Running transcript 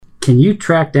Can you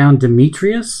track down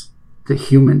Demetrius, the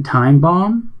human time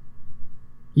bomb?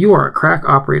 You are a crack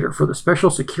operator for the Special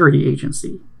Security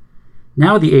Agency.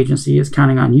 Now the agency is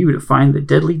counting on you to find the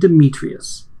deadly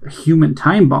Demetrius, a human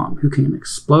time bomb who can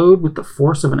explode with the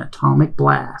force of an atomic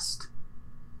blast.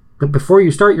 But before you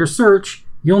start your search,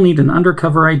 you'll need an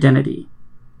undercover identity.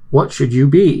 What should you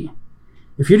be?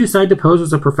 If you decide to pose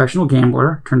as a professional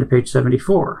gambler, turn to page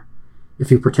 74.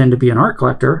 If you pretend to be an art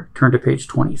collector, turn to page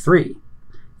 23.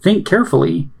 Think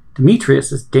carefully.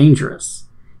 Demetrius is dangerous.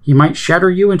 He might shatter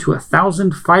you into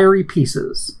 1,000 fiery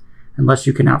pieces, unless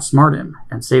you can outsmart him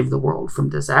and save the world from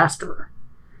disaster.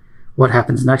 What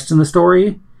happens next in the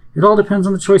story? It all depends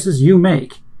on the choices you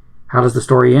make. How does the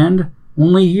story end?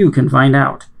 Only you can find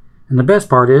out. And the best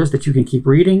part is that you can keep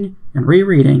reading and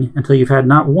rereading until you've had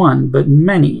not one, but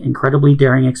many incredibly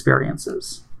daring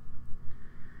experiences.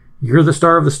 You're the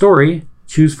star of the story.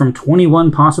 Choose from 21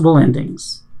 possible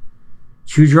endings.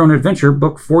 Choose Your Own Adventure,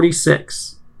 Book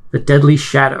 46, The Deadly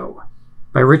Shadow,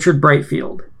 by Richard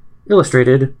Brightfield,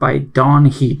 illustrated by Don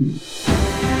Heaton.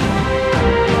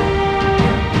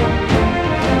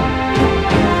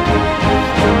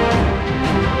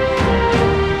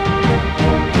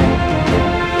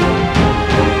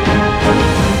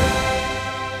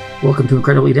 Welcome to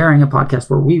Incredibly Daring, a podcast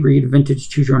where we read vintage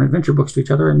Choose Your Own Adventure books to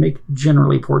each other and make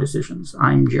generally poor decisions.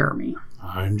 I'm Jeremy.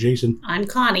 I'm Jason. I'm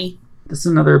Connie. This is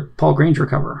another Paul Granger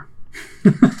cover.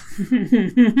 Yep,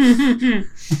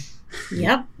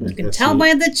 you can tell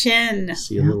by the chin.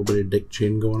 See a little bit of Dick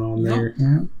Chin going on there.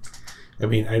 Yeah. I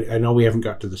mean, I know we haven't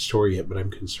got to the story yet, but I'm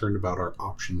concerned about our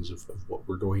options of what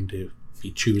we're going to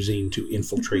be choosing to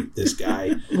infiltrate this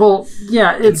guy. Well,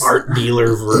 yeah, it's an art dealer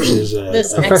versus a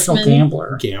professional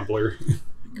gambler.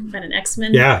 Find an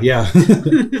X-Men. Yeah.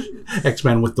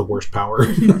 X-Men with the worst power.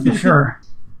 Sure.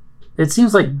 It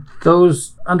seems like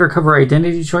those undercover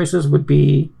identity choices would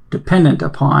be dependent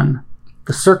upon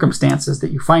the circumstances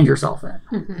that you find yourself in.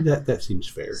 Mm-hmm. That seems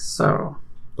fair. So,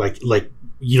 like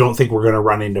you don't think we're going to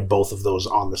run into both of those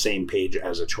on the same page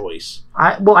as a choice?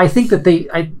 I think that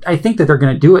I think that they're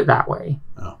going to do it that way.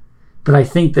 Oh. But I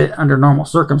think that under normal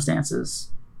circumstances,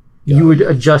 you would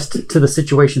adjust to the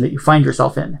situation that you find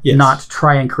yourself in, not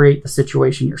try and create the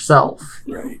situation yourself.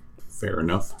 Right. Fair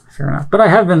enough. But I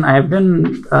have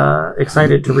been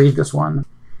excited to read this one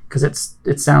because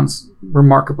it sounds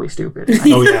remarkably stupid.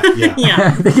 Oh yeah.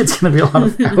 I think it's going to be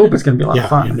I hope it's going to be a lot of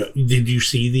fun. Did you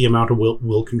see the amount of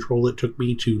will control it took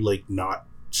me to not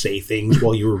say things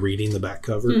while you were reading the back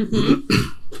cover?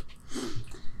 Mm-hmm.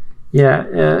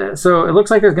 Yeah. So it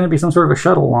looks like there's going to be some sort of a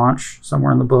shuttle launch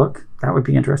somewhere in the book. That would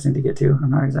be interesting to get to.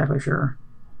 I'm not exactly sure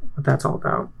what that's all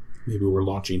about. Maybe we're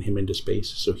launching him into space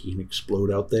so he can explode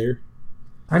out there.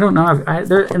 I don't know.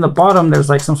 There in the bottom, there's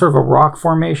some sort of a rock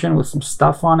formation with some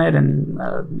stuff on it and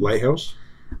lighthouse.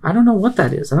 I don't know what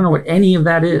that is. I don't know what any of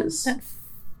that is. That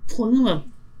plume of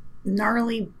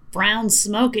gnarly brown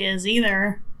smoke is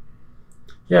either.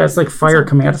 Yeah, it's like fire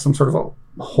coming out of some sort of a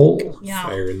hole. Yeah.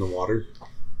 Fire in the water.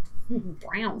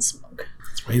 Brown smoke.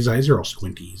 That's why his eyes are all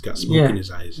squinty. He's got smoke in his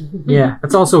eyes. Yeah,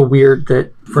 it's also weird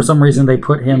that for some reason they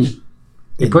put a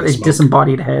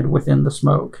disembodied head within the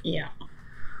smoke. Yeah.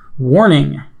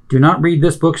 Warning. Do not read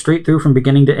this book straight through from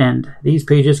beginning to end. These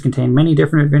pages contain many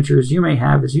different adventures you may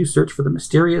have as you search for the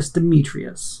mysterious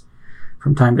Demetrius.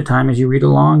 From time to time as you read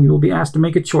along, you will be asked to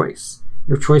make a choice.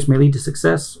 Your choice may lead to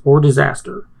success or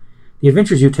disaster. The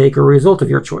adventures you take are a result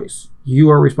of your choice. You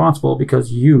are responsible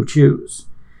because you choose.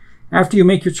 After you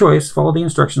make your choice, follow the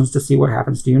instructions to see what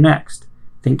happens to you next.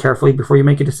 Think carefully before you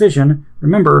make a decision.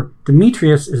 Remember,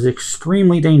 Demetrius is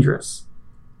extremely dangerous,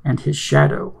 and his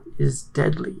shadow is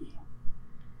deadly.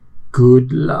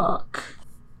 Good luck.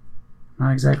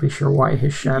 Not exactly sure why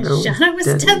his shadow is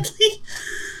deadly.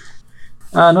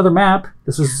 Another map.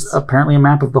 This is apparently a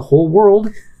map of the whole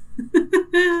world.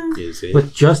 Is it?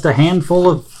 With just a handful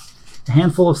of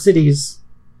cities.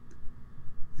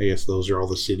 I guess those are all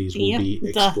the cities we'll be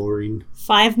exploring.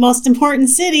 5 most important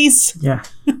cities. Yeah.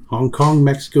 Hong Kong,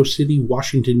 Mexico City,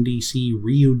 Washington, D.C.,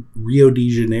 Rio de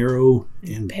Janeiro,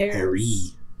 and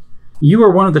Paris. You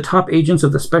are one of the top agents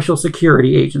of the Special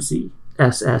Security Agency,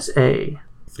 SSA.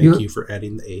 Thank you for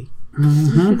adding the A.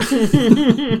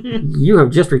 Mm-hmm. You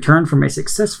have just returned from a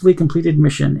successfully completed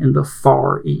mission in the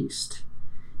Far East.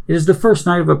 It is the first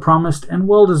night of a promised and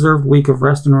well-deserved week of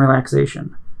rest and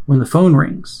relaxation when the phone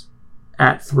rings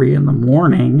at 3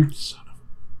 a.m.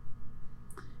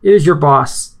 It is your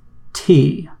boss,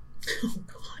 T. Oh,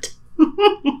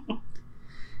 God.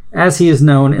 As he is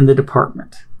known in the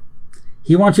department.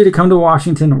 He wants you to come to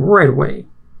Washington right away.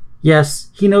 Yes,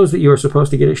 he knows that you are supposed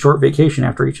to get a short vacation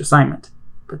after each assignment,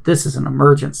 but this is an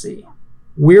emergency.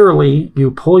 Wearily, you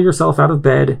pull yourself out of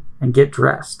bed and get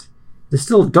dressed. It is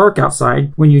still dark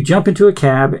outside when you jump into a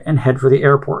cab and head for the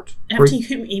airport. After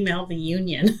you email the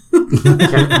union.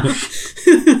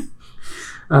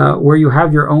 Where you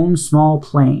have your own small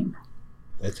plane.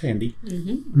 That's handy.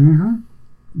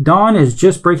 Dawn is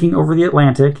just breaking over the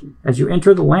Atlantic as you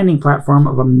enter the landing platform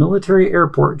of a military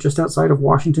airport just outside of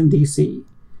Washington, D.C.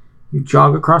 You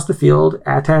jog across the field,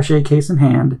 attaché case in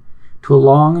hand, to a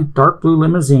long, dark blue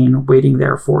limousine waiting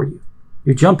there for you.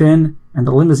 You jump in, and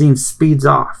the limousine speeds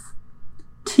off.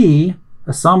 T,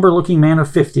 a somber-looking man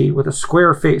of 50 with a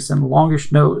square face and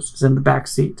longish nose, is in the back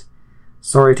seat.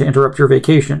 Sorry to interrupt your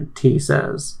vacation, T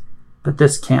says, but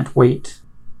this can't wait.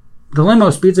 The limo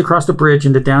speeds across the bridge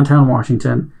into downtown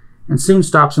Washington and soon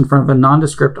stops in front of a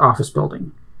nondescript office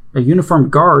building. A uniformed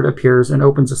guard appears and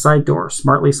opens a side door,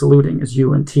 smartly saluting as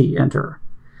you and T enter.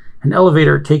 An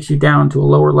elevator takes you down to a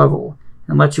lower level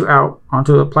and lets you out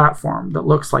onto a platform that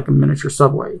looks like a miniature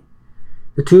subway.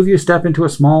 The two of you step into a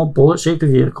small, bullet-shaped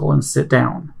vehicle and sit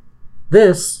down.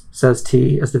 This, says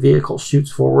T as the vehicle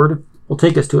shoots forward, will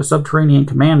take us to a subterranean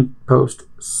command post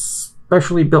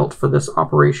specially built for this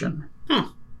operation.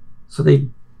 So they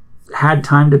had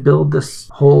time to build this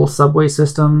whole subway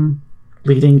system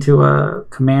leading to a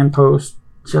command post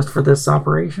just for this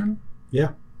operation? Yeah.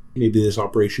 Maybe this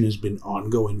operation has been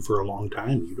ongoing for a long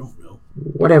time. You don't know.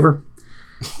 Whatever.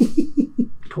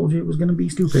 Told you it was going to be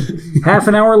stupid. Half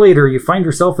an hour later, you find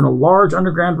yourself in a large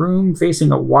underground room facing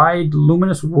a wide,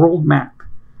 luminous world map.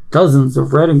 Dozens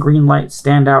of red and green lights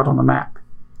stand out on the map.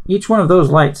 Each one of those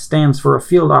lights stands for a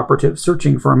field operative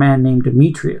searching for a man named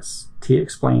Demetrius, T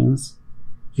explains.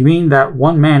 You mean that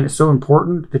one man is so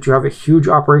important that you have a huge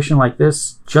operation like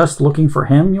this just looking for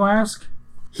him, you ask?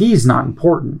 He's not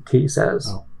important, T says.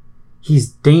 Oh.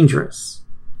 He's dangerous.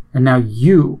 And now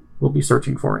you will be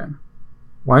searching for him.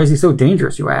 Why is he so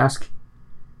dangerous, you ask?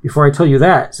 Before I tell you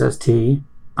that, says T,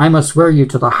 I must swear you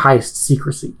to the highest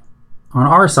secrecy. On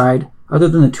our side, other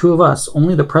than the two of us,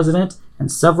 only the president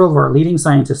and several of our leading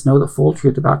scientists know the full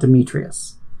truth about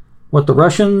Demetrius. What the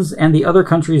Russians and the other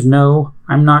countries know,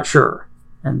 I'm not sure,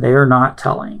 and they're not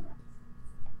telling.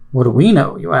 What do we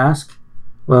know, you ask?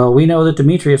 Well, we know that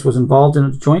Demetrius was involved in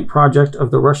a joint project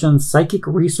of the Russian Psychic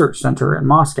Research Center in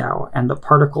Moscow and the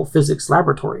Particle Physics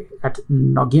Laboratory at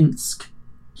Noginsk.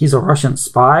 He's a Russian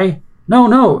spy?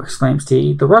 No, exclaims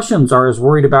T. The Russians are as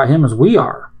worried about him as we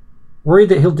are. Worried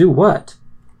that he'll do what?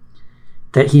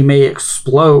 That he may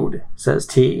explode, says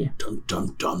T. Dun,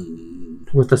 dun, dun.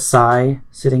 With a sigh,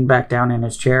 sitting back down in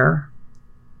his chair.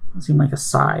 Doesn't seem like a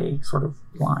sigh sort of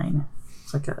line.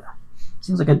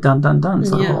 Seems like a dun dun dun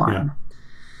sort of a line. Yeah.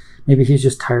 Maybe he's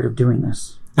just tired of doing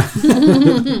this.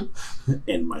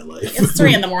 In my life. It's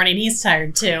 3 a.m. He's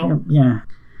tired too. Yeah.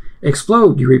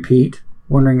 Explode, you repeat,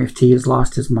 wondering if T has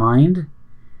lost his mind.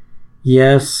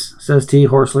 Yes, says T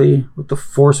hoarsely, with the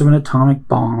force of an atomic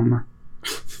bomb.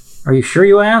 Are you sure,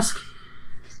 you ask?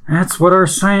 That's what our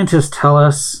scientists tell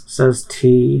us, says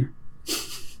T.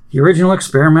 The original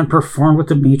experiment performed with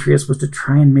Demetrius was to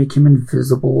try and make him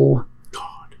invisible.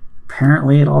 God.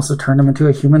 Apparently, it also turned him into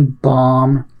a human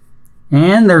bomb.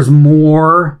 And there's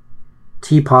more.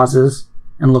 T pauses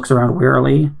and looks around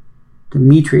warily.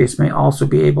 Demetrius may also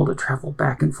be able to travel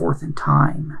back and forth in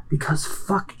time. Because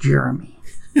fuck Jeremy.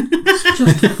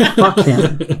 Just fuck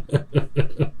him.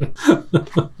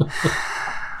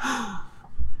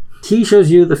 T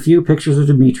shows you the few pictures of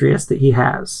Demetrius that he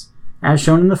has. As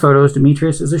shown in the photos,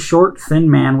 Demetrius is a short, thin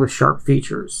man with sharp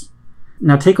features.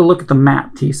 Now take a look at the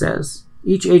map, T says.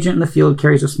 Each agent in the field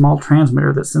carries a small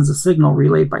transmitter that sends a signal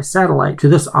relayed by satellite to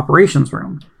this operations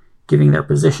room, giving their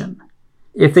position.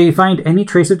 If they find any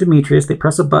trace of Demetrius, they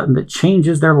press a button that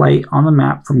changes their light on the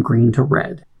map from green to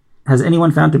red. Has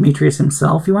anyone found Demetrius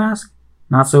himself, you ask?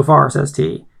 Not so far, says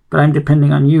T, but I'm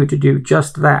depending on you to do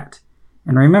just that.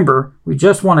 And remember, we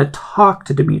just want to talk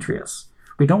to Demetrius.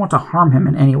 We don't want to harm him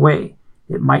in any way.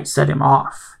 It might set him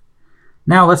off.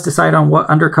 Now let's decide on what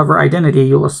undercover identity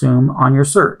you'll assume on your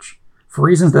search. For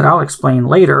reasons that I'll explain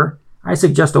later, I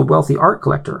suggest a wealthy art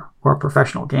collector or a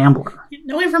professional gambler.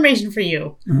 No information for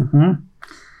you.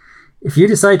 If you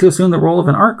decide to assume the role of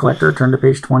an art collector, turn to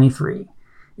page 23.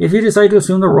 If you decide to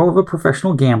assume the role of a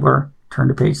professional gambler, turn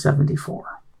to page 74.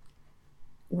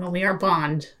 Well, we are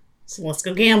Bond, so let's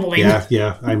go gambling.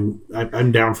 Yeah.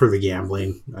 I'm down for the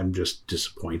gambling. I'm just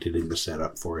disappointed in the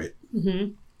setup for it.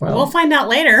 Mm-hmm. Well, we'll find out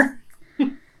later.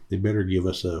 They better give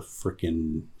us a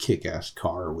frickin' kick-ass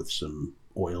car with some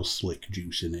oil slick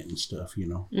juice in it and stuff, you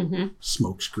know? Mm-hmm.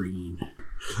 Smoke screen.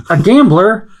 A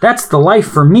gambler? That's the life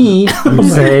for me, you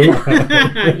say.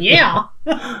 Yeah.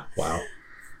 Wow.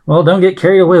 Well, don't get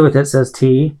carried away with it, says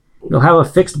T. You'll have a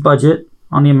fixed budget,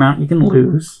 on the amount you can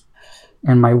lose.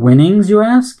 And my winnings, you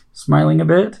ask, smiling a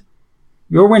bit.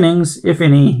 Your winnings, if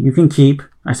any, you can keep,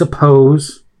 I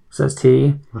suppose, says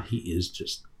T. Well, he is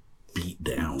just beat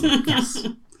down.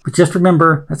 But just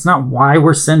remember, that's not why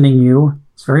we're sending you.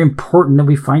 It's very important that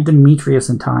we find Demetrius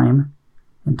in time.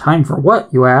 In time for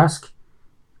what, you ask?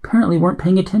 Apparently weren't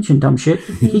paying attention, dumb shit.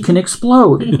 He can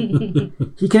explode.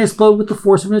 He can explode with the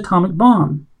force of an atomic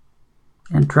bomb.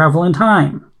 And travel in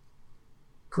time.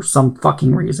 For some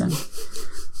fucking reason.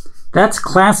 That's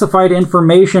classified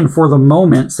information for the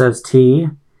moment, says T.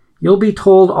 You'll be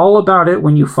told all about it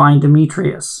when you find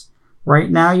Demetrius.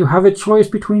 Right now you have a choice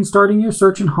between starting your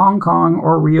search in Hong Kong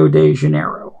or Rio de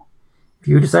Janeiro. If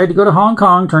you decide to go to Hong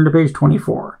Kong, turn to page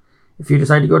 24. If you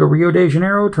decide to go to Rio de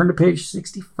Janeiro, turn to page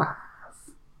 65.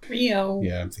 Rio.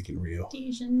 Yeah, I'm thinking Rio.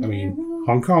 De Janeiro. I mean,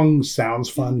 Hong Kong sounds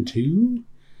fun too.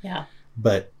 Yeah.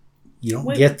 But you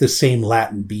don't get the same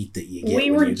Latin beat that you get when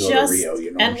you go to Rio.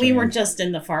 You know and we were just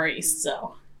in the Far East,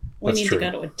 so we need to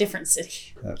go to a different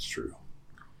city. That's true.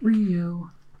 Rio.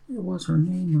 It was her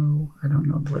name, oh. I don't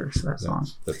know the lyrics to that song.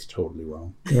 That's totally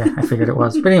wrong. Yeah, I figured it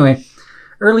was. But anyway,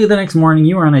 early the next morning,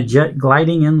 you are on a jet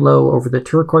gliding in low over the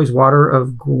turquoise water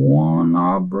of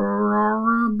Guanabara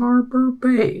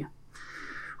Bay.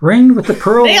 Ringed with the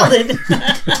pearl... Nailed it!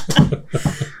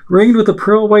 Ringed with the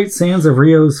pearl white sands of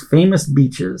Rio's famous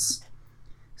beaches.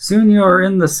 Soon you are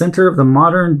in the center of the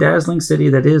modern, dazzling city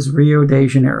that is Rio de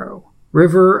Janeiro.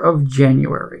 River of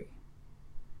January.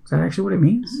 Is that actually what it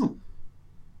means? Oh.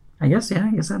 I guess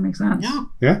that makes sense.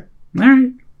 Yeah. All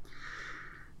right.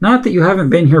 Not that you haven't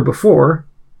been here before.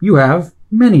 You have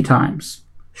many times.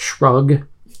 Shrug.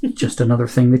 Just another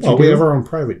thing that you do. We have our own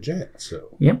private jet,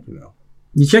 so... Yep. You know.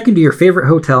 You check into your favorite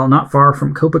hotel not far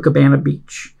from Copacabana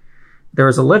Beach. There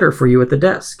is a letter for you at the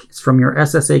desk. It's from your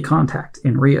SSA contact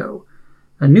in Rio.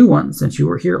 A new one since you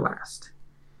were here last.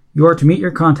 You are to meet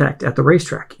your contact at the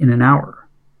racetrack in an hour.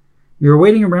 You are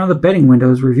waiting around the betting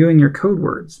windows reviewing your code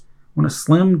words when a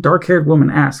slim, dark-haired woman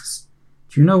asks,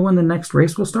 "Do you know when the next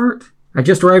race will start?" "I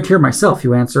just arrived here myself,"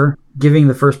 you answer, giving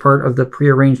the first part of the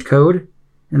prearranged code.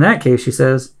 In that case, she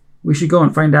says, "We should go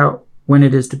and find out when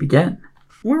it is to begin."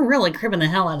 We're really cribbing the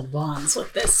hell out of Bonds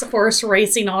with this horse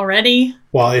racing already.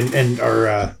 Well, and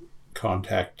our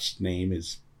contact's name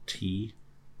is T.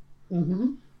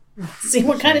 Mm-hmm. See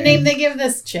what kind of name they give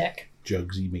this chick.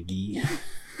 Jugsy McGee.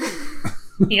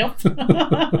 Yep.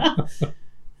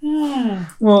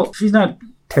 Well, she's not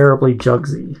terribly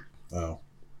jugsy. Oh.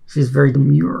 She's very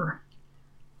demure.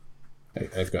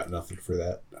 I've got nothing for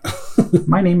that.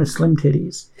 My name is Slim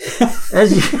Titties.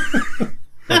 As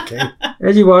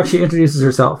you walk, she introduces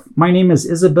herself. "My name is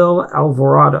Isabel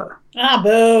Alvorada." Ah,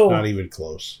 boo. Not even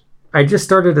close. "I just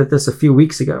started at this a few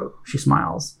weeks ago," she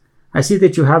smiles. "I see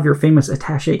that you have your famous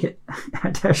attaché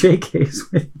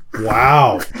case with..."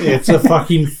 Wow. It's a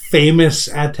fucking famous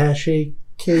attaché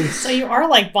case. So you are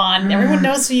like Bond. Everyone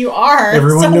knows who you are.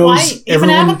 Everyone so knows. why even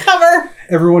have a cover?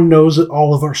 Everyone knows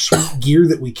all of our sweet gear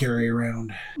that we carry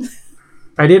around.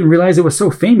 "I didn't realize it was so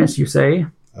famous," you say.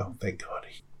 Oh, thank God.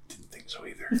 I didn't think so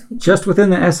either. "Just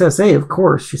within the SSA, of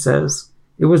course," she says.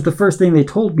 "It was the first thing they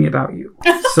told me about you.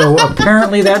 So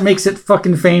apparently that makes it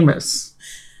fucking famous.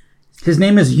 His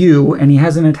name is Yu, and he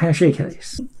has an attaché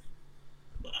case."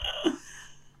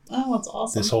 Oh, that's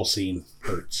awesome. This whole scene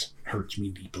hurts me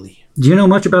deeply. "Do you know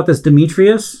much about this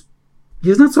Demetrius?" "He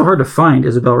is not so hard to find,"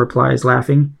 Isabel replies,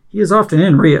 laughing. "He is often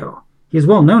in Rio. He is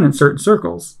well known in certain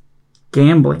circles.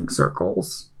 Gambling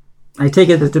circles." "I take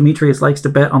it that Demetrius likes to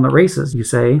bet on the races," you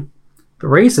say. "The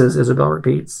races?" Isabel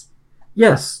repeats.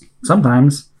 "Yes,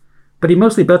 sometimes. But he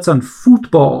mostly bets on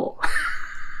football."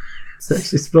 It's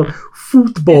actually spelled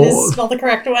football. It is spelled the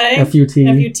correct way.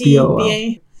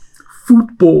 F-U-T-B-O-L.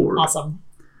 Football. Awesome.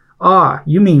 "Ah,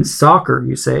 you mean soccer,"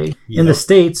 you say. Yep. "In the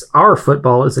States, our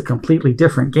football is a completely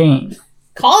different game."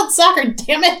 Call it soccer,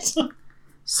 damn it.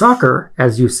 "Soccer,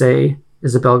 as you say,"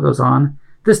 Isabel goes on,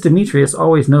 "this Demetrius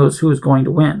always knows who is going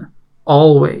to win.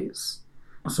 Always."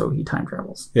 So he time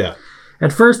travels. Yeah.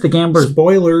 At first, the gamblers...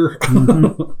 Spoiler.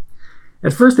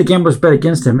 At first, the gamblers bet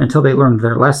against him until they learned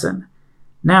their lesson.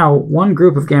 Now, one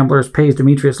group of gamblers pays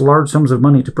Demetrius large sums of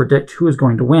money to predict who is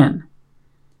going to win.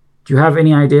 "Do you have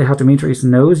any idea how Demetrius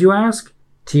knows, you ask?"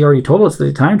 "T already told us that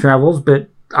he time travels, but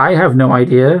I have no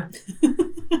idea."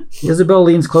 Isabel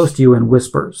leans close to you and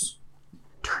whispers,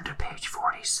 "Turn to page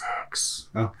 46.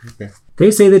 Oh, okay.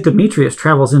 They say that Demetrius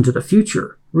travels into the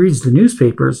future, reads the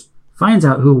newspapers, finds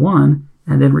out who won,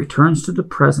 and then returns to the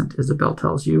present," Isabel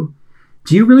tells you.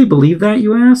 "Do you really believe that,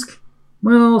 you ask?"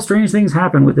 "Well, strange things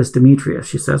happen with this Demetrius,"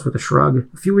 she says with a shrug.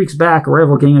 "A few weeks back, a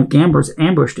rival gang of gamblers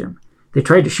ambushed him. They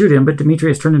tried to shoot him, but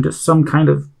Demetrius turned into some kind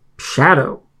of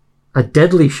shadow. A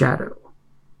deadly shadow.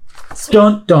 Sweet.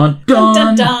 Dun, dun, dun. Dun,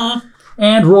 dun, dun.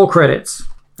 And roll credits.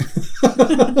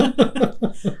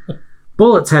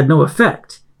 Bullets had no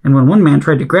effect, and when one man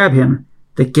tried to grab him,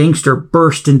 the gangster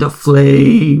burst into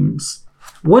flames.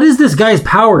 What is this guy's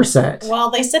power set? Well,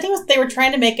 they said they were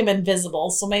trying to make him invisible,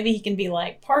 so maybe he can be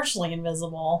like partially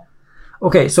invisible.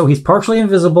 Okay, so he's partially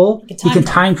invisible, he can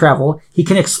time travel, he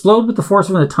can explode with the force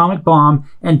of an atomic bomb,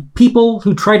 and people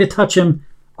who try to touch him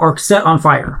are set on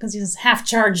fire. Because he's half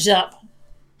charged up.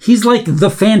 He's like the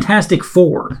Fantastic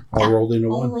Four. All rolled into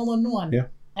All one. rolled into one. Yeah.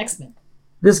 X-Men.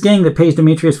 This gang that pays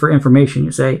Demetrius for information,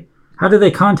 you say, how do they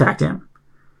contact him?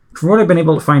 From what I've been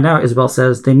able to find out, Isabel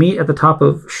says, they meet at the top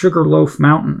of Sugarloaf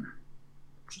Mountain,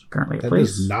 which is apparently a That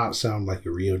place. does not sound like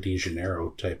a Rio de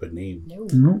Janeiro type of name. No.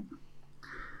 Nope.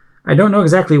 I don't know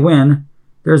exactly when.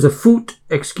 There's a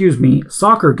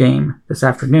soccer game this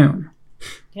afternoon.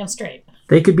 Damn straight.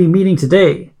 They could be meeting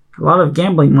today. A lot of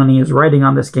gambling money is riding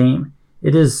on this game.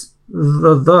 It is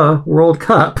the World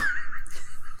Cup.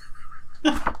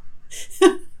 Okay.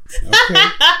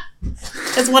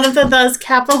 Is one of the thes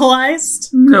capitalized?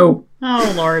 No.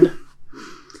 Oh, Lord.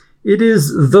 It is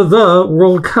the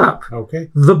World Cup. Okay.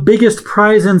 The biggest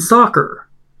prize in soccer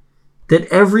that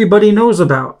everybody knows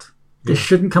about. This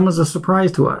shouldn't come as a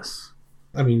surprise to us.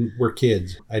 I mean, we're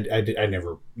kids. I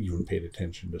never even paid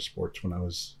attention to sports when I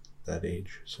was that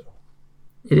age. So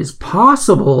It is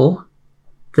possible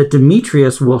that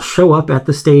Demetrius will show up at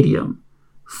the stadium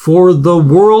for the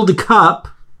World Cup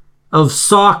of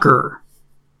soccer,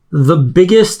 the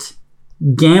biggest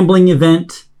gambling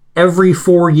event every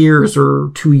 4 years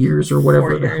or 2 years or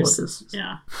whatever 4 the hell it years. is.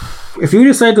 Yeah. If you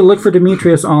decide to look for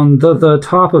Demetrius on the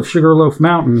top of Sugarloaf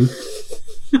Mountain,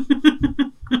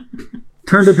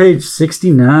 turn to page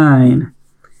 69.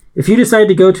 If you decide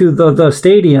to go to the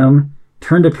stadium,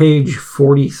 turn to page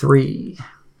 43.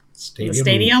 stadium. The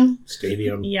stadium?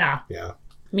 Stadium. Yeah. Yeah.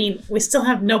 I mean, we still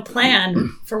have no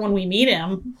plan for when we meet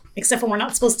him, except for we're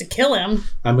not supposed to kill him.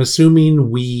 I'm assuming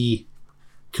we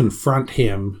confront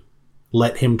him,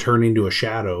 let him turn into a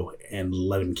shadow, and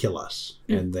let him kill us.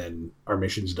 And then our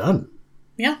mission's done.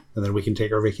 Yeah. And then we can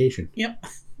take our vacation. Yep.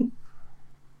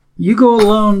 You go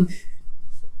alone.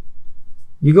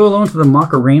 You go alone to the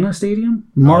Macarena Stadium?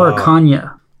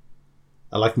 Maracana.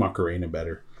 I like Macarena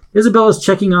better. Isabella's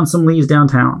checking on some leads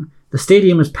downtown. The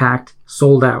stadium is packed,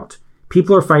 sold out.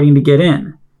 People are fighting to get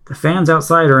in. The fans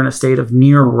outside are in a state of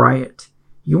near riot.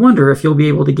 You wonder if you'll be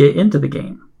able to get into the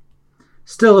game.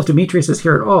 Still, if Demetrius is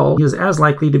here at all, he is as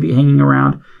likely to be hanging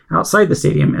around outside the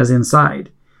stadium as inside.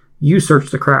 You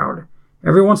search the crowd.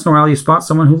 Every once in a while you spot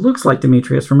someone who looks like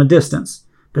Demetrius from a distance.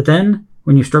 But then,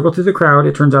 when you struggle through the crowd,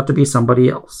 it turns out to be somebody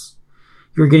else.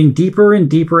 You're getting deeper and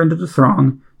deeper into the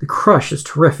throng. The crush is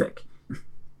terrific.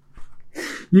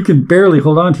 You can barely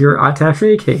hold on to your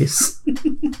attaché case.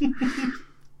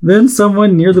 Then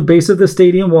someone near the base of the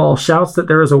stadium wall shouts that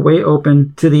there is a way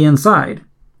open to the inside.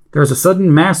 There is a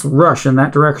sudden mass rush in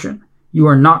that direction. You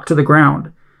are knocked to the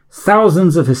ground.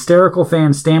 Thousands of hysterical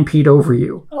fans stampede over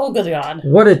you. Oh, good God.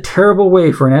 What a terrible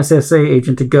way for an SSA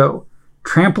agent to go.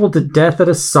 Trampled to death at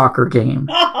a soccer game.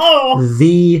 Oh!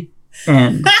 The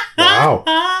end. Wow.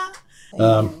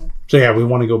 So yeah, we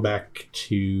want to go back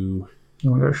to You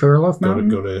want to go to Sugarloaf Mountain?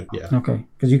 go to yeah. Okay,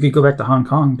 because you could go back to Hong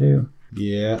Kong too.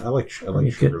 Yeah, I like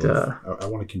You could, Sugarloaf. I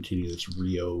want to continue this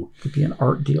Rio Could be an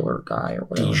art dealer guy or de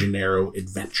whatever. Janeiro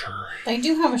adventure. They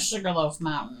do have a Sugarloaf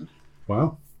Mountain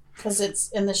Wow. because it's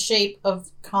in the shape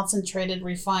of concentrated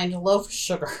refined loaf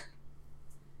sugar.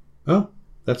 Oh,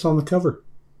 that's on the cover.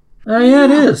 Yeah,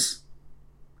 it is.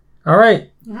 All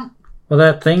right. Yeah. Well,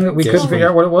 that thing that we Guess couldn't we- figure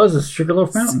out what it was is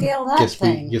Sugarloaf Mountain. Scale that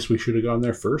thing. Guess we should have gone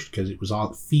there first because it was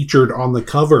featured on the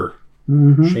cover.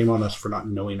 Mm-hmm. Shame on us for not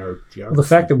knowing our geography. Well, the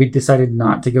fact that we decided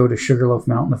not to go to Sugarloaf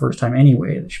Mountain the first time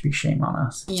anyway, that should be shame on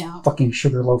us. Yeah. Fucking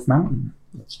Sugarloaf Mountain.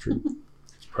 That's true.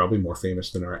 It's probably more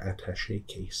famous than our attaché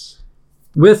case.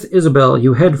 With Isabel,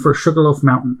 you head for Sugarloaf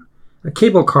Mountain. A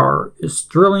cable car is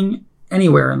thrilling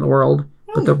anywhere in the world,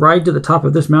 but the ride to the top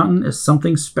of this mountain is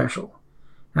something special.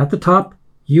 At the top,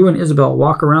 you and Isabel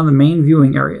walk around the main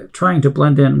viewing area, trying to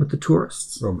blend in with the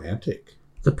tourists. Romantic.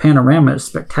 The panorama is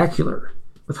spectacular,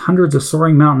 with hundreds of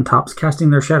soaring mountaintops casting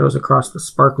their shadows across the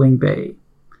sparkling bay.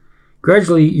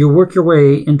 Gradually, you work your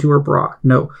way into her bra.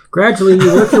 No, gradually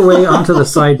you work your way onto the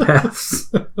side paths.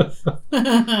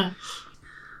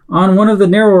 On one of the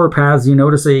narrower paths, you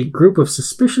notice a group of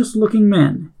suspicious-looking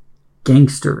men.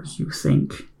 Gangsters, you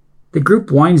think. The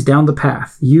group winds down the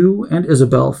path. You and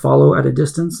Isabel follow at a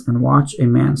distance and watch a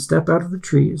man step out of the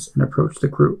trees and approach the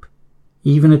group.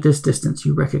 Even at this distance,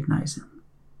 you recognize him.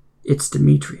 It's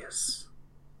Demetrius.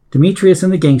 Demetrius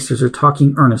and the gangsters are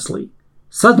talking earnestly.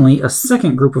 Suddenly, a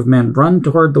second group of men run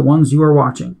toward the ones you are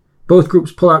watching. Both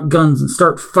groups pull out guns and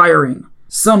start firing.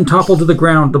 Some topple to the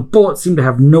ground. The bullets seem to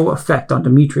have no effect on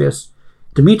Demetrius.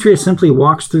 Demetrius simply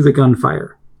walks through the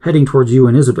gunfire, heading towards you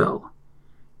and Isabel.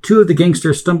 Two of the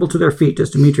gangsters stumble to their feet as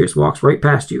Demetrius walks right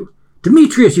past you.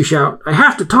 Demetrius, you shout, I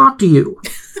have to talk to you.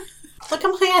 Look at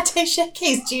my attaché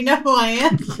case. Do you know who I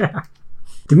am? Yeah.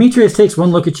 Demetrius takes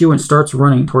one look at you and starts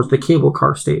running towards the cable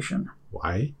car station.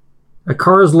 Why? A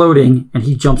car is loading, and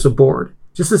he jumps aboard,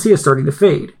 just as he is starting to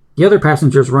fade. The other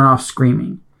passengers run off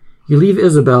screaming. You leave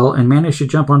Isabel and manage to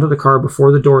jump onto the car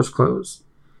before the doors close.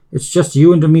 It's just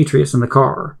you and Demetrius in the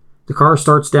car. The car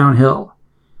starts downhill.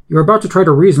 You are about to try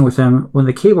to reason with him when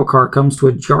the cable car comes to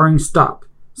a jarring stop,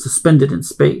 suspended in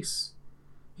space.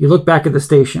 You look back at the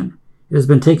station. It has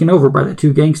been taken over by the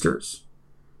two gangsters.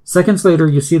 Seconds later,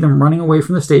 you see them running away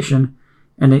from the station,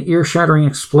 and an ear-shattering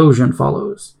explosion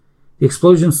follows. The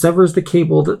explosion severs the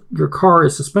cable that your car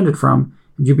is suspended from,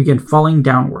 and you begin falling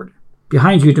downward.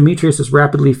 Behind you, Demetrius is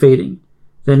rapidly fading.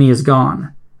 Then he is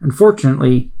gone.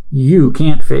 Unfortunately, you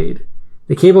can't fade.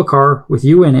 The cable car, with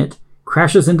you in it,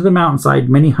 crashes into the mountainside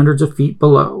many hundreds of feet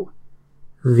below.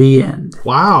 The end.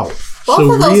 Wow.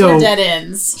 Both of those were dead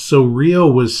ends. So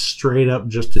Rio was straight up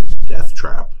just a death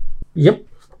trap. Yep.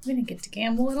 We didn't get to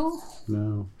gamble at all.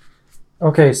 No.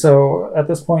 Okay, so at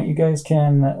this point, you guys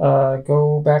can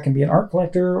go back and be an art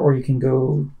collector, or you can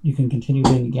continue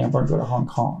being a gambler and go to Hong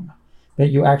Kong. But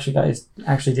you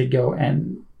actually did go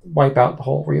and wipe out the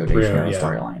whole Rio de Janeiro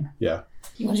storyline. Yeah.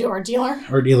 You want to do art dealer?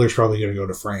 Our dealer's probably going to go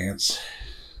to France.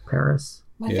 Paris.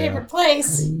 My favorite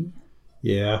place.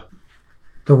 Yeah.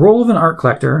 The role of an art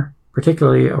collector,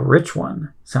 particularly a rich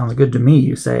one, sounds good to me,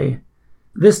 you say.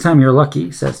 This time you're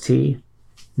lucky, says T.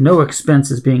 No expense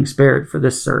is being spared for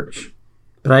this search.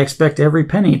 But I expect every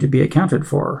penny to be accounted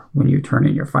for when you turn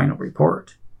in your final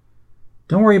report.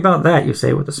 Don't worry about that, you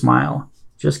say with a smile.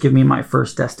 Just give me my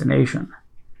first destination.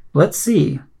 Let's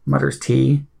see, mutters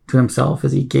T to himself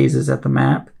as he gazes at the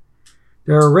map.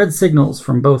 There are red signals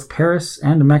from both Paris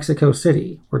and Mexico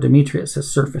City, where Demetrius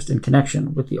has surfaced in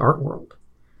connection with the art world.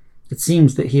 It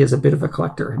seems that he is a bit of a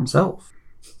collector himself.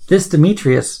 This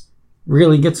Demetrius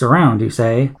really gets around, you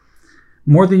say.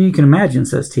 More than you can imagine,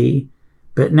 says T.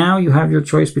 But now you have your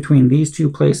choice between these two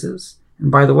places. And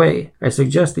by the way, I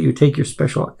suggest that you take your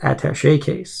special attaché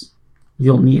case.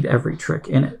 You'll need every trick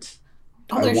in it.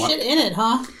 Oh, there's shit in it,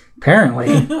 huh?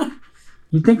 Apparently.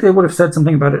 You'd think they would have said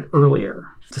something about it earlier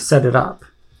to set it up.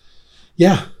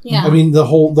 Yeah. Yeah. I mean, the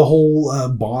whole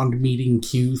Bond meeting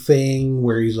Q thing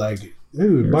where he's like,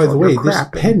 oh, by the way, this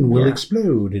pen will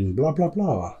explode and blah, blah,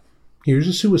 blah. Here's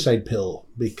a suicide pill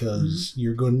because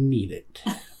you're going to need it.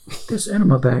 This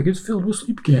enema bag is filled with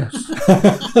sleep gas.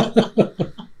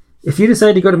 If you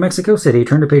decide to go to Mexico City,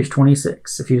 turn to page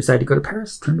 26. If you decide to go to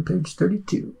Paris, turn to page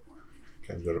 32.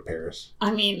 Can go to Paris.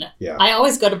 I mean, yeah. I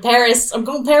always go to Paris. I'm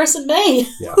going to Paris in May.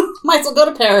 Yeah. Might as well go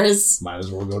to Paris. Might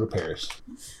as well go to Paris.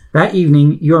 That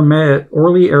evening, you are met at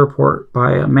Orly Airport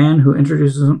by a man who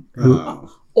introduces him.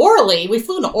 Orly? We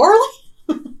flew to Orly?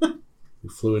 We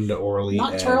flew into Orly.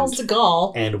 Not Charles de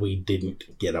Gaulle. And we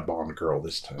didn't get a Bond girl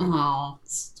this time. Oh,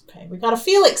 it's okay. We got a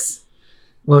Felix.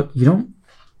 Look, you don't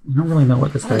really know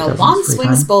what this guy does. Bond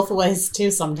swings both ways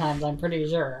too sometimes, I'm pretty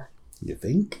sure. You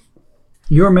think?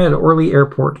 You are met at Orly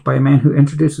Airport by a man who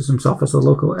introduces himself as a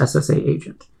local SSA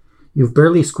agent. You've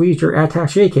barely squeezed your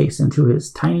attaché case into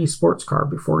his tiny sports car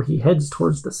before he heads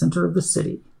towards the center of the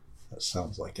city. That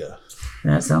sounds like a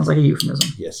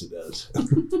euphemism. Yes, it does.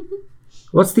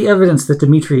 What's the evidence that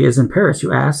Dimitri is in Paris,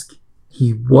 you ask?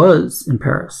 He was in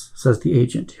Paris, says the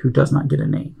agent, who does not get a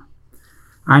name.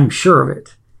 I'm sure of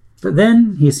it. But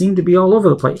then he seemed to be all over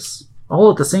the place, all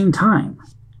at the same time.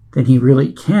 Then he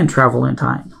really can travel in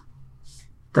time.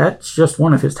 That's just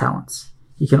one of his talents.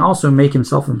 He can also make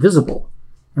himself invisible.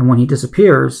 And when he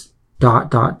disappears, ...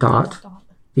 The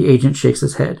agent shakes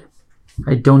his head.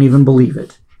 I don't even believe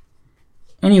it.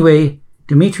 Anyway,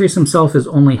 Demetrius himself is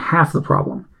only half the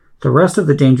problem. The rest of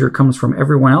the danger comes from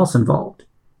everyone else involved.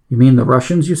 You mean the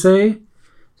Russians, you say?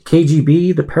 The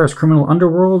KGB, the Paris criminal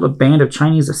underworld, a band of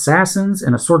Chinese assassins,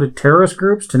 and assorted terrorist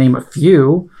groups, to name a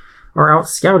few, are out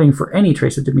scouting for any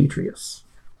trace of Demetrius.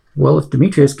 Well, if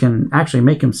Demetrius can actually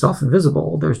make himself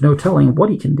invisible, there's no telling what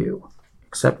he can do,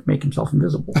 except make himself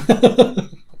invisible.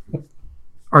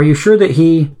 Are you sure that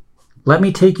he... Let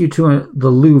me take you to the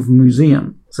Louvre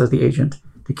Museum, says the agent.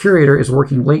 The curator is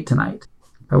working late tonight.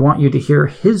 I want you to hear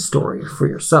his story for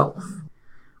yourself.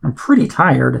 I'm pretty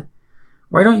tired.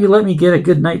 Why don't you let me get a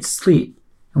good night's sleep,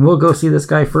 and we'll go see this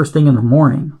guy first thing in the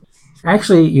morning.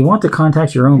 Actually, you want to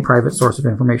contact your own private source of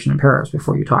information in Paris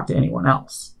before you talk to anyone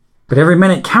else. But every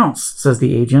minute counts, says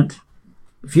the agent.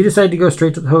 If you decide to go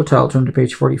straight to the hotel, turn to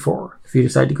page 44. If you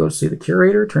decide to go see the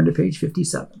curator, turn to page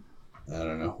 57. I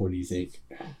don't know. What do you think?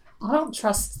 I don't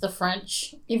trust the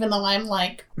French, even though I'm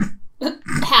like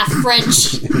half French.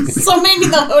 So maybe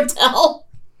the hotel.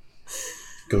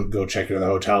 Go check into the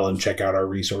hotel and check out our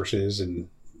resources and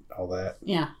all that.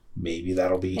 Yeah. Maybe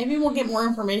that'll be... Maybe we'll get more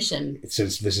information.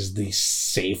 Since this is the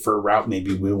safer route,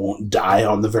 maybe we won't die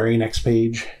on the very next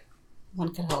page.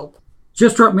 One could hope.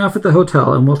 Just drop me off at the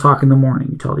hotel and we'll talk in the morning,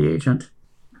 you tell the agent.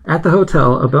 At the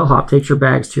hotel, a bellhop takes your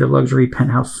bags to your luxury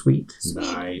penthouse suite.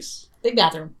 Nice. Big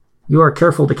bathroom. You are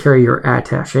careful to carry your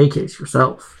attaché case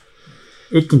yourself.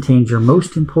 It contains your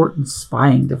most important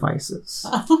spying devices.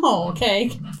 Oh,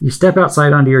 okay. You step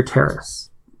outside onto your terrace.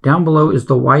 Down below is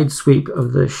the wide sweep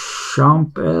of the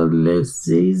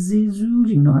Champs-Élysées. Do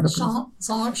you know how to pronounce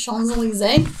it?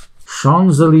 Champs-Élysées?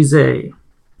 Champs-Élysées.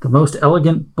 The most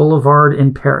elegant boulevard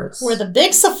in Paris. Where the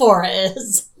big Sephora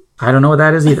is. I don't know what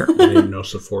that is either. I didn't know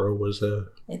Sephora was a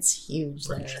It's huge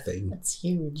French there. thing. It's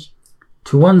huge.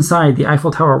 To one side, the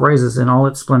Eiffel Tower rises in all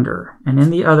its splendor, and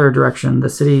in the other direction, the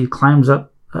city climbs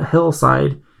up a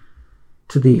hillside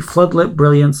to the floodlit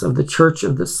brilliance of the Church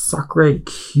of the Sacré-Cœur.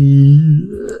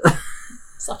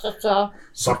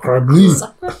 Sacre Bleu.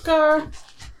 Sacre.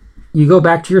 You go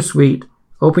back to your suite,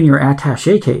 open your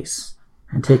attaché case,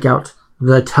 and take out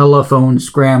the telephone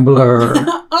scrambler.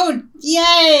 Oh,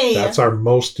 yay! That's our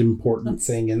most important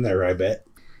thing in there, I bet.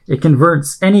 It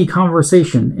converts any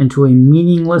conversation into a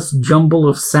meaningless jumble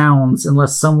of sounds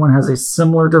unless someone has a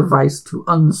similar device to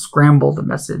unscramble the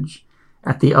message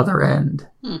at the other end.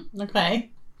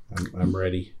 Okay. I'm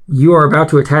ready. You are about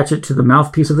to attach it to the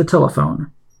mouthpiece of the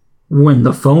telephone when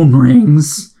the phone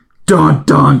rings. Dun,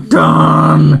 dun,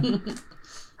 dun!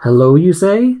 Hello, you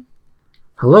say?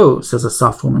 Hello, says a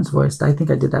soft woman's voice. I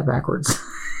think I did that backwards.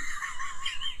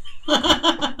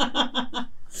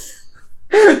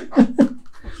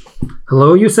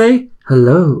 Hello, you say?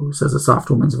 Hello, says a soft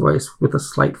woman's voice with a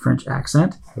slight French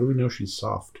accent. How do we know she's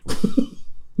soft?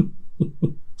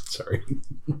 Sorry.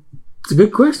 It's a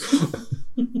good question.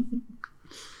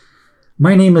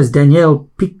 My name is Danielle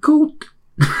Picot.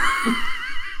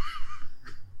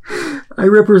 I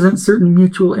represent certain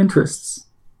mutual interests.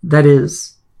 That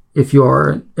is, if you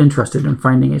are interested in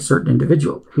finding a certain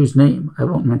individual whose name I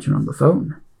won't mention on the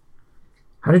phone.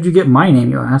 How did you get my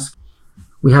name, you ask?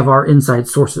 We have our inside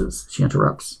sources, she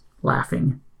interrupts,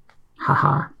 laughing.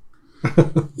 Haha.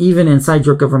 Even inside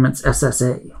your government's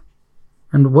SSA.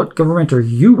 And what government are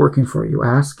you working for, you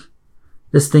ask?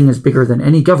 This thing is bigger than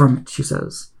any government, she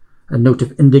says, a note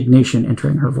of indignation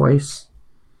entering her voice.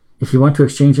 If you want to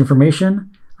exchange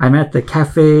information, I'm at the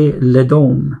Café Le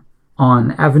Dôme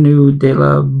on Avenue de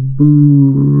la Bourdonnais.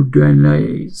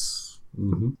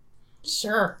 Mm-hmm.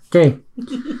 Sure. Okay.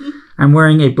 I'm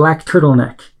wearing a black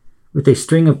turtleneck with a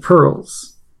string of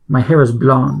pearls. My hair is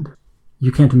blonde.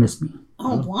 You can't miss me.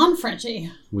 Oh, blonde Frenchie.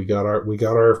 We got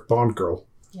our Bond girl.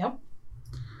 Yep.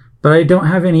 But I don't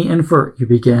have any info, you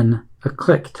begin. A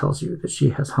click tells you that she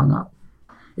has hung up.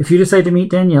 If you decide to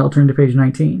meet Danielle, turn to page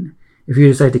 19. If you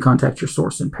decide to contact your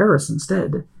source in Paris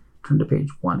instead, turn to page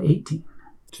 118.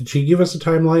 Did she give us a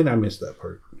timeline? I missed that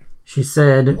part. She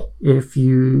said, if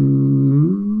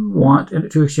you want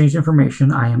to exchange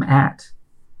information, I am at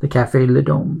the Café Le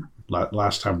Dôme.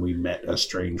 Last time we met a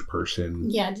strange person.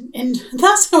 Yeah, and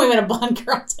last time we met a Bond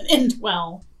girl didn't end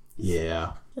well.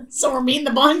 Yeah. So we're meeting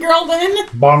the Bond girl then?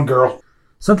 Bond girl.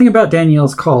 Something about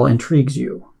Danielle's call intrigues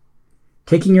you.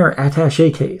 Taking your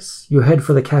attaché case, you head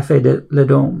for the Café de Le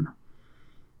Dôme.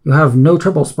 You have no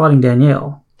trouble spotting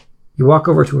Danielle. You walk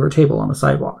over to her table on the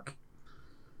sidewalk.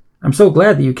 I'm so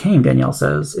glad that you came, Danielle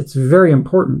says. It's very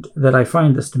important that I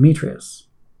find this Demetrius.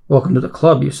 Welcome to the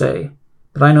club, you say.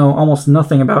 But I know almost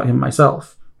nothing about him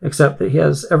myself, except that he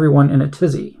has everyone in a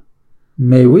tizzy.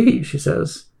 Mais oui, she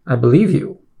says. I believe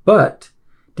you. But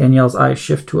Danielle's eyes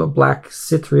shift to a black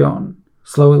Citroën,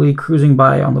 slowly cruising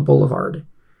by on the boulevard.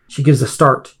 She gives a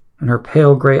start, and her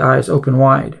pale gray eyes open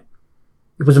wide.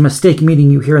 It was a mistake meeting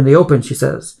you here in the open, she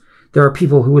says. There are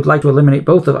people who would like to eliminate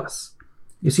both of us.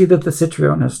 You see that the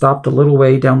Citroën has stopped a little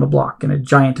way down the block, and a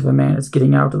giant of a man is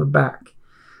getting out of the back.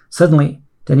 Suddenly,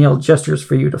 Danielle gestures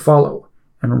for you to follow,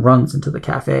 and runs into the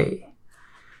cafe.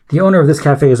 The owner of this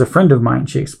cafe is a friend of mine,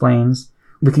 she explains.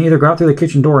 We can either go out through the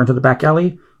kitchen door into the back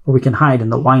alley, or we can hide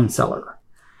in the wine cellar.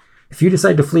 If you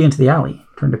decide to flee into the alley,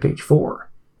 turn to page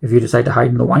 4. If you decide to hide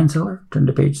in the wine cellar, turn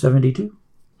to page 72.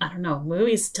 I don't know.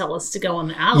 Movies tell us to go in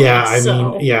the alley.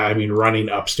 Yeah, I mean, running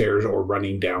upstairs or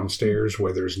running downstairs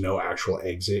where there's no actual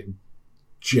exit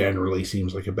generally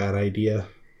seems like a bad idea.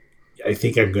 I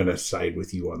think I'm going to side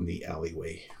with you on the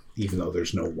alleyway. Even though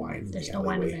there's no wine in There's the no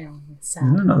wine in alleyway. there. It's I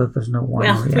don't know that there's no wine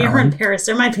well, in the we are alley. in Paris.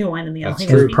 There might be wine in the alley.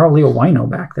 There's probably a wino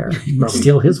back there. You can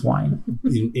steal his wine.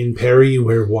 In Paris,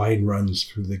 where wine runs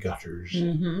through the gutters.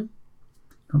 Mm-hmm.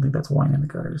 I don't think that's wine in the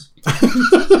gutters.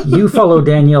 You follow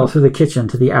Danielle through the kitchen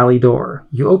to the alley door.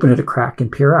 You open it a crack and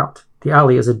peer out. The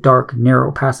alley is a dark,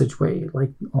 narrow passageway,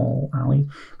 like all alleys,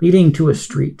 leading to a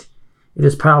street. It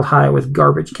is piled high with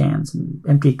garbage cans and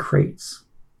empty crates.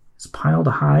 It's piled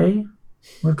high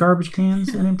with garbage cans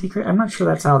and empty crates? I'm not sure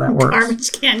that's how that works.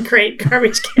 Garbage can crate.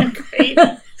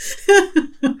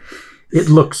 It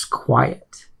looks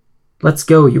quiet. Let's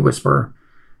go, you whisper.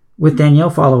 With Danielle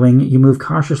following, you move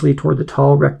cautiously toward the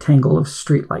tall rectangle of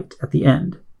streetlight at the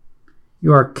end.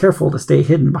 You are careful to stay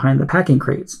hidden behind the packing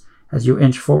crates as you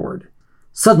inch forward.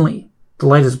 Suddenly, the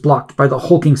light is blocked by the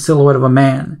hulking silhouette of a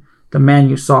man, the man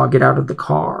you saw get out of the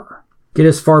car. Get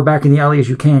as far back in the alley as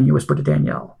you can, you whisper to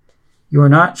Danielle. You are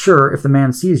not sure if the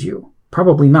man sees you.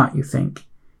 Probably not, you think.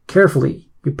 Carefully,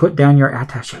 you put down your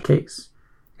attaché case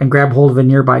and grab hold of a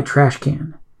nearby trash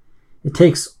can. It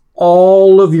takes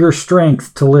all of your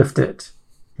strength to lift it.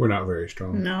 We're not very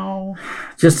strong. No.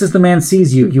 Just as the man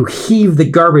sees you, you heave the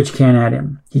garbage can at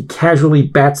him. He casually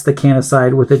bats the can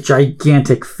aside with a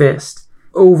gigantic fist.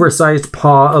 Oversized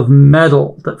paw of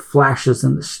metal that flashes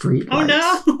in the street Oh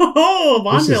lights. no!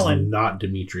 Bond This villain. is not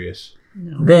Demetrius.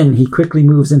 No. Then he quickly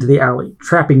moves into the alley,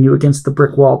 trapping you against the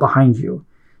brick wall behind you.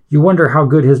 You wonder how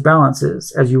good his balance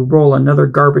is as you roll another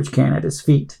garbage can at his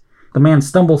feet. The man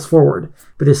stumbles forward,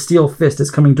 but his steel fist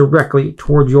is coming directly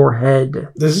toward your head.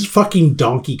 This is fucking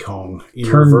Donkey Kong in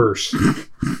reverse.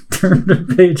 Turn to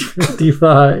page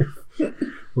 55.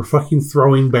 We're fucking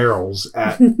throwing barrels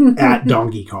at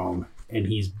Donkey Kong, and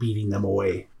he's beating them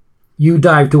away. You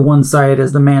dive to one side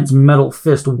as the man's metal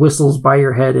fist whistles by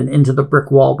your head and into the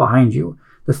brick wall behind you.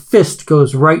 The fist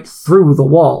goes right through the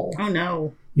wall. Oh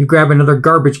no. You grab another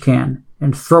garbage can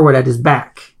and throw it at his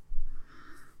back.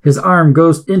 His arm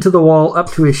goes into the wall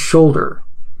up to his shoulder.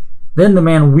 Then the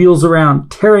man wheels around,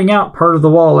 tearing out part of the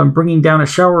wall and bringing down a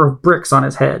shower of bricks on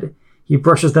his head. He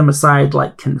brushes them aside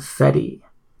like confetti.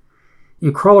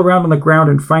 You crawl around on the ground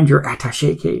and find your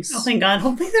attaché case. Oh, thank God.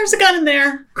 Hopefully there's a gun in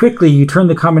there. Quickly, you turn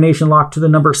the combination lock to the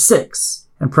number 6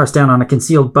 and press down on a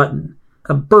concealed button.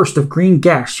 A burst of green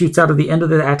gas shoots out of the end of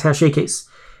the attaché case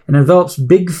and envelops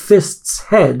Big Fist's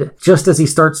head just as he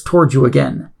starts towards you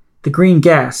again. The green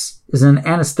gas is an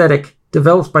anesthetic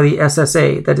developed by the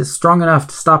SSA that is strong enough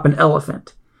to stop an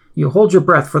elephant. You hold your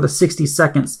breath for the 60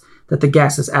 seconds that the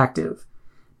gas is active.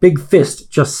 Big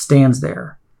Fist just stands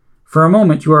there. For a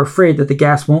moment, you are afraid that the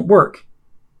gas won't work.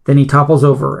 Then he topples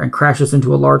over and crashes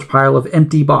into a large pile of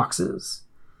empty boxes.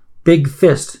 Big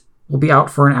Fist will be out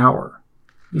for an hour.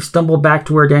 You stumble back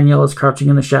to where Danielle is crouching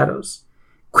in the shadows.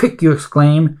 Quick, you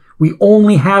exclaim. We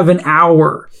only have an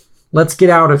hour. Let's get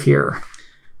out of here.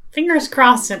 Fingers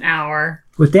crossed an hour.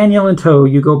 With Danielle in tow,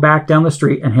 you go back down the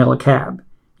street and hail a cab.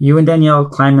 You and Danielle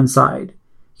climb inside.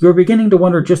 You are beginning to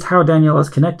wonder just how Danielle is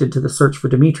connected to the search for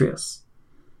Demetrius.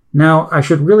 Now, I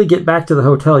should really get back to the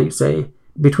hotel, you say.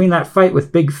 Between that fight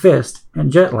with Big Fist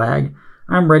and jet lag,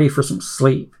 I'm ready for some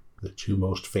sleep. The two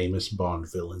most famous Bond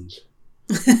villains.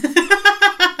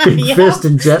 Big Fist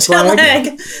and jet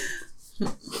lag?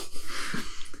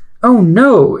 Oh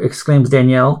no, exclaims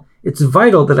Danielle. It's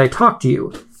vital that I talk to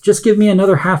you. Just give me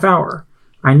another half hour.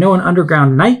 I know an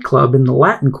underground nightclub in the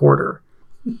Latin Quarter.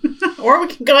 Or we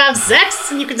can go have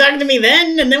sex and you can talk to me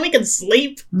then and then we can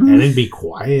sleep. And it'd be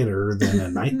quieter than a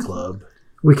nightclub.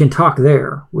 We can talk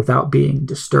there without being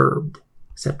disturbed,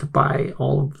 except by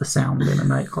all of the sound in a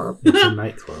nightclub. It's a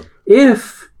nightclub.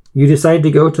 If you decide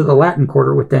to go to the Latin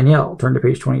Quarter with Danielle, turn to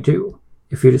page 22.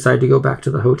 If you decide to go back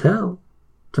to the hotel,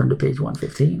 turn to page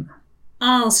 115.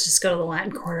 Oh, let's just go to the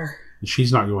Latin Quarter.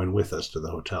 She's not going with us to the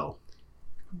hotel.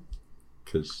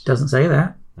 Doesn't say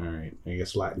that. All right, I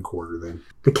guess Latin Quarter then.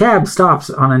 The cab stops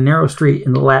on a narrow street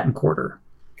in the Latin Quarter.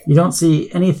 You don't see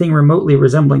anything remotely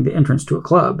resembling the entrance to a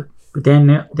club, but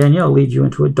Danielle leads you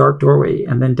into a dark doorway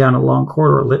and then down a long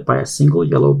corridor lit by a single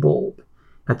yellow bulb.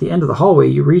 At the end of the hallway,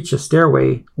 you reach a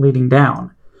stairway leading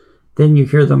down. Then you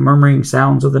hear the murmuring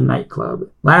sounds of the nightclub.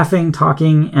 Laughing,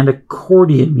 talking, and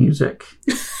accordion music.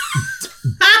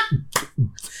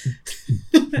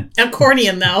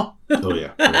 Accordion, though. Oh,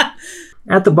 yeah.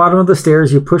 At the bottom of the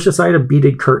stairs, you push aside a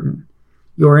beaded curtain.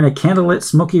 You are in a candlelit,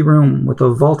 smoky room with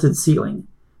a vaulted ceiling.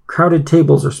 Crowded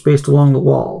tables are spaced along the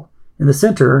wall. In the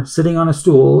center, sitting on a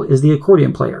stool, is the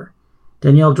accordion player.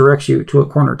 Danielle directs you to a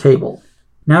corner table.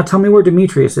 Now tell me where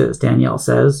Demetrius is, Danielle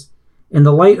says. In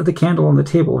the light of the candle on the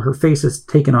table, her face has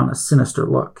taken on a sinister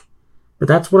look. But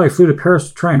that's what I flew to Paris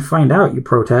to try and find out, you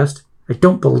protest. I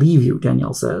don't believe you,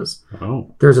 Danielle says.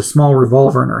 Oh. There's a small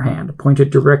revolver in her hand, pointed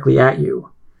directly at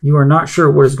you. You are not sure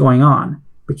what is going on,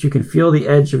 but you can feel the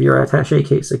edge of your attaché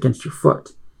case against your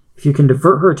foot. If you can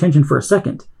divert her attention for a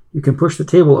second, you can push the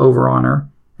table over on her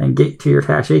and get to your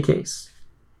attaché case.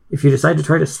 If you decide to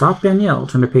try to stop Danielle,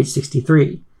 turn to page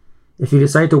 63. If you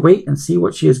decide to wait and see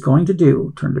what she is going to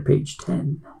do, turn to page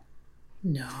 10.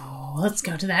 No, let's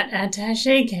go to that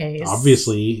attaché case.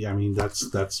 Obviously, I mean, that's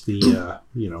the,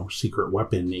 secret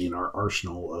weapon in our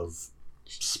arsenal of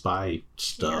spy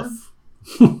stuff.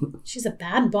 Yeah. She's a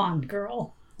bad Bond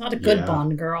girl. Not a good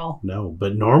Bond girl. No,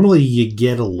 but normally you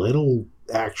get a little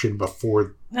action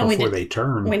before they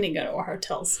turn. We didn't go to our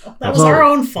hotel, so that was our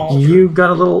own fault. You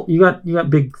got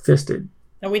big fisted.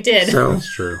 And we did. So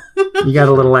that's true. You got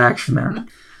a little action there.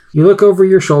 You look over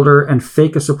your shoulder and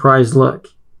fake a surprised look.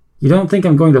 You don't think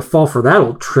I'm going to fall for that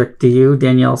old trick, do you?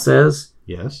 Danielle says.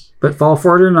 Yes. But fall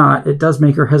for it or not, it does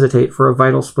make her hesitate for a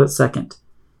vital split second.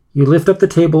 You lift up the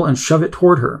table and shove it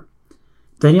toward her.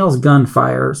 Danielle's gun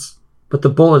fires, but the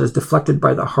bullet is deflected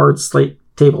by the hard slate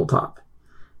tabletop.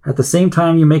 At the same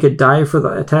time, you make a dive for the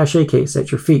attaché case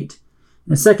at your feet.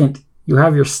 In a second, you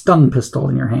have your stun pistol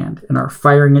in your hand and are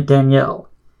firing at Danielle,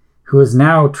 who is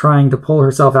now trying to pull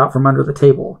herself out from under the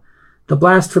table. The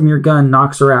blast from your gun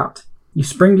knocks her out. You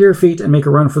spring to your feet and make a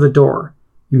run for the door.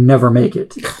 You never make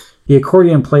it. The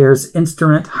accordion player's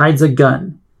instrument hides a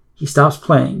gun. He stops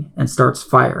playing and starts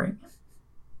firing.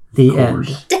 The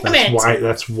end. Damn it!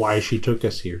 That's why she took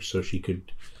us here, so she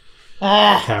could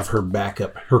have her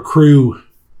backup, her crew.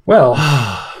 Well,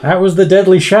 that was the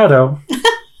Deadly Shadow.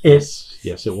 Yes,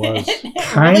 it was.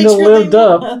 Kind of lived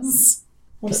up.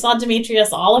 We saw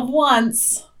Demetrius all at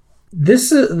once.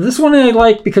 This one I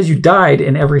like because you died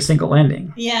in every single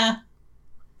ending. Yeah.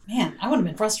 Man, I would have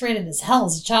been frustrated as hell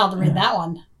as a child to read that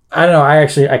one. I don't know. I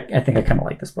think I kind of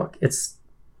like this book. It's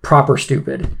proper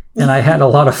stupid, and I had a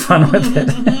lot of fun with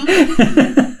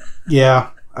it.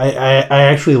 Yeah, I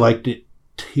actually liked it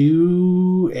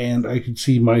too, and I could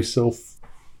see myself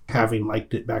having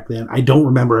liked it back then. I don't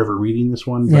remember ever reading this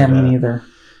one. But, yeah, me neither.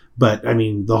 But, I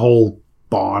mean, the whole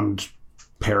Bond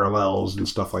parallels and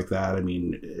stuff like that, I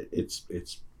mean, it's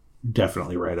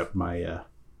definitely right up my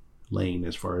lane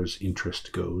as far as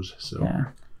interest goes. So, yeah.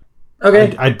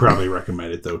 Okay. I'd probably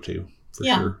recommend it, though, too, for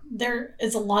sure. There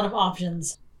is a lot of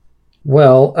options.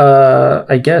 Well,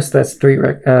 I guess that's three.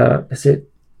 Is it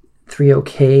 3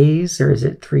 okays or is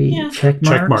it 3 check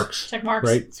marks? Check marks.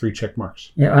 Right? 3 check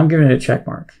marks. Yeah, I'm giving it a check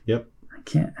mark. Yep. I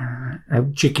can't.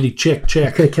 Chickity check.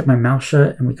 I could have kept my mouth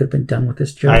shut and we could have been done with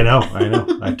this joke. I know.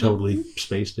 I totally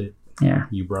spaced it. Yeah.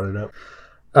 You brought it up.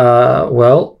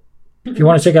 Well, if you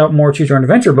want to check out more Choose Your Own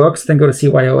Adventure books, then go to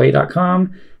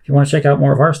cyoa.com. If you want to check out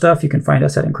more of our stuff, you can find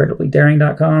us at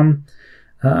incrediblydaring.com.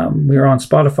 We are on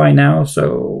Spotify now,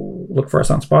 so look for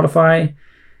us on Spotify.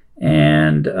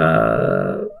 And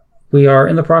we are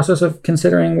in the process of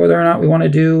considering whether or not we want to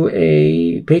do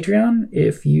a Patreon.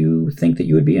 If you think that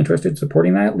you would be interested in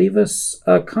supporting that, leave us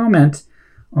a comment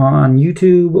on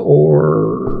YouTube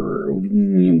or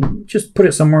just put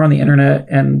it somewhere on the internet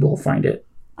and we'll find it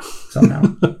somehow.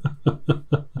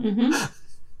 Mm-hmm.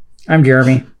 I'm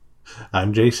Jeremy.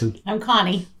 I'm Jason. I'm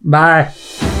Connie. Bye.